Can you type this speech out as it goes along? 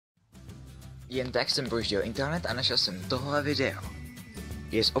Jen tak jsem projížděl internet a našel jsem tohle video.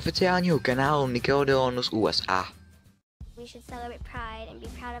 Je z oficiálního kanálu Nickelodeonu z USA. We should celebrate pride and be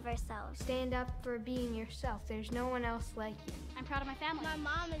proud of ourselves. Stand up for being yourself. There's no one else like you. I'm proud of my family. My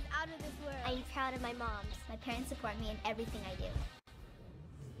mom is out of this world. I'm proud of my mom. My parents support me in everything I do.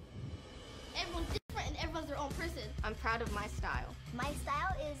 Everyone's different and everyone's their own person. I'm proud of my style. My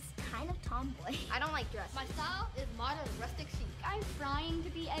style is kind of tomboy. I don't like dress. My style is modern, rustic, chic. I'm trying to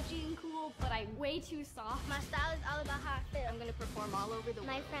be edgy and cool, but I'm way too soft. My style is all about how I feel. I'm gonna perform all over the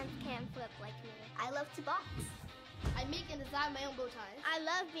world. My friends can't flip like me. I love to box. I make and design my own bow ties. I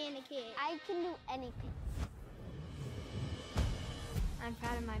love being a kid. I can do anything. I'm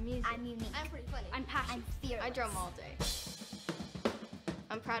proud of my music. I'm unique. I'm pretty funny. I'm passionate. I'm fearless. I drum all day.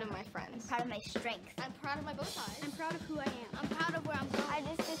 I'm proud of my friends. I'm proud of my strength. I'm proud of my bow ties. I'm proud of who I am. I'm proud of where I'm going. I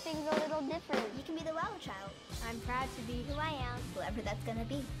just do things a little different. You can be the wild child. I'm proud to be Who I am, whoever that's gonna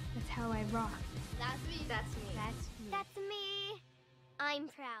be. That's how I rock. That's me. That's me. That's me. That's me. I'm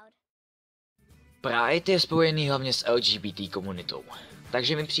proud. Pride je spojený hlavně s LGBT komunitou,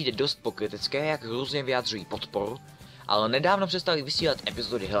 takže mi přijde dost pokrytecké, jak různě vyjadřují podporu, ale nedávno přestali vysílat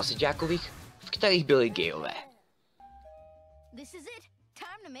epizody Hlasiťákových, v kterých byli gayové. This is it.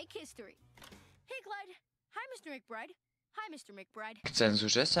 Time to make history. Hey Clyde. Hi Mr. McBride. Hi Mr. McBride. K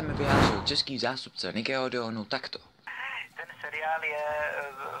cenzuře se mi vyjádřil český zástupce Nickelodeonu takto. Ten seriál je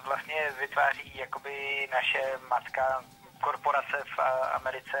vlastně vytváří jakoby naše matka korporace v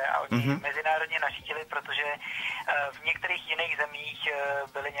Americe a oni mezinárodně nařídili, protože v některých jiných zemích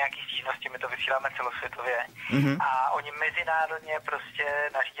byly nějaké stížnosti, my to vysíláme celosvětově a oni mezinárodně prostě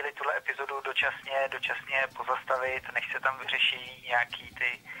nařídili tuhle epizodu dočasně pozastavit, než se tam vyřeší nějaký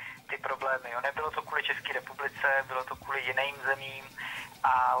ty problémy. Jo, nebylo to kvůli České republice, bylo to kvůli jiným zemím,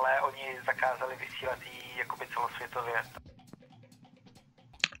 ale oni zakázali vysílat ji jakoby celosvětově.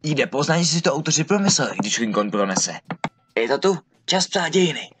 Jde poznat, že si to autoři promysleli, když Lincoln pronese. Je to tu? Čas psát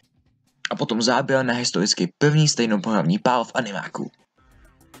dějiny. A potom záběr na historicky první stejnopohlavní pár v animáku.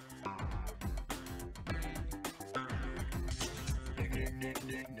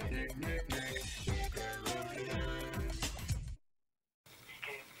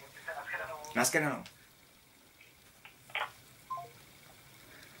 Naschledanou.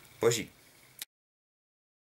 Boží.